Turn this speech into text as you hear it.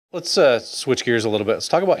Let's switch gears a little bit. Let's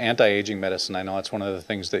talk about anti-aging medicine. I know that's one of the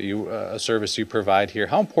things that you, a service you provide here.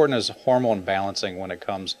 How important is hormone balancing when it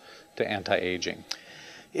comes to anti-aging?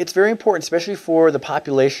 It's very important, especially for the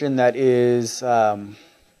population that is,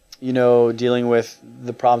 dealing with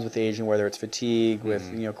the problems with aging, whether it's fatigue,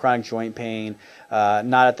 with chronic joint pain,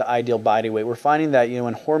 not at the ideal body weight. We're finding that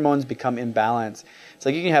when hormones become imbalanced, it's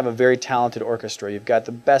like you can have a very talented orchestra. You've got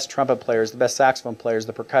the best trumpet players, the best saxophone players,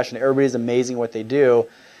 the percussion. Everybody's amazing what they do,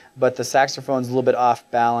 but the saxophone's a little bit off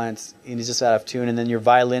balance and he's just out of tune, and then your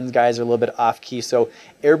violin guys are a little bit off key. So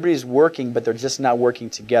everybody's working, but they're just not working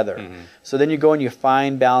together. So then you go and you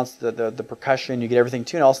find balance, the percussion, you get everything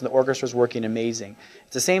tuned, all of a sudden the orchestra's working amazing.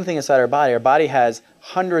 It's the same thing inside our body. Our body has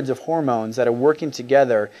hundreds of hormones that are working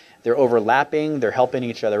together. They're overlapping, they're helping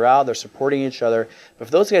each other out, they're supporting each other. But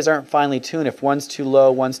if those guys aren't finely tuned, if one's too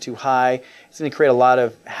low, one's too high, it's going to create a lot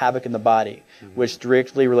of havoc in the body, which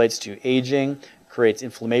directly relates to aging, creates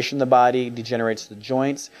inflammation in the body, degenerates the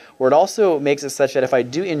joints, or it also makes it such that if I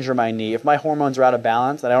do injure my knee, if my hormones are out of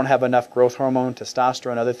balance and I don't have enough growth hormone,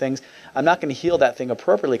 testosterone, other things, I'm not going to heal that thing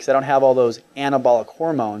appropriately because I don't have all those anabolic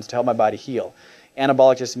hormones to help my body heal.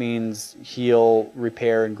 Anabolic just means heal,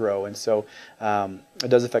 repair, and grow, and so it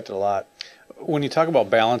does affect it a lot. When you talk about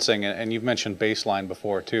balancing, and you've mentioned baseline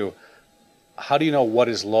before too, how do you know what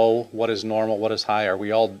is low, what is normal, what is high? Are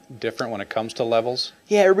we all different when it comes to levels?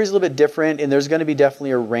 Yeah, everybody's a little bit different, and there's going to be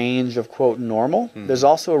definitely a range of, quote, normal. There's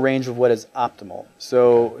also a range of what is optimal.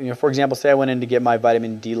 So, for example, say I went in to get my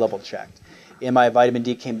vitamin D level checked, and my vitamin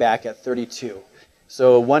D came back at 32.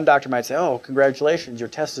 So one doctor might say, oh, congratulations, your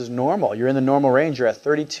test is normal. You're in the normal range, you're at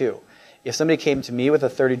 32. If somebody came to me with a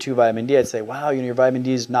 32 vitamin D, I'd say, wow, your vitamin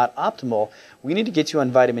D is not optimal. We need to get you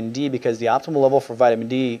on vitamin D because the optimal level for vitamin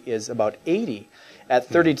D is about 80. At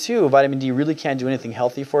 32, vitamin D really can't do anything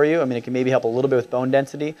healthy for you. I mean, it can maybe help a little bit with bone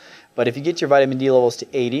density, but if you get your vitamin D levels to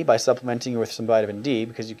 80 by supplementing with some vitamin D,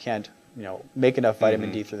 because you can't make enough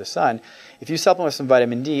vitamin D through the sun. If you supplement with some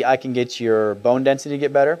vitamin D, I can get your bone density to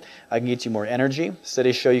get better. I can get you more energy.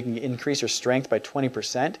 Studies show you can increase your strength by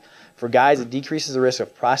 20%. For guys, it decreases the risk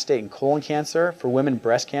of prostate and colon cancer. For women,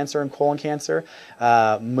 breast cancer and colon cancer.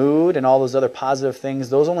 Mood and all those other positive things,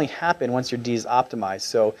 those only happen once your D is optimized.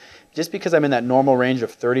 So just because I'm in that normal range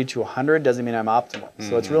of 30 to 100 doesn't mean I'm optimal.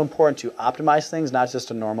 So it's real important to optimize things, not just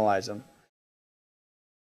to normalize them.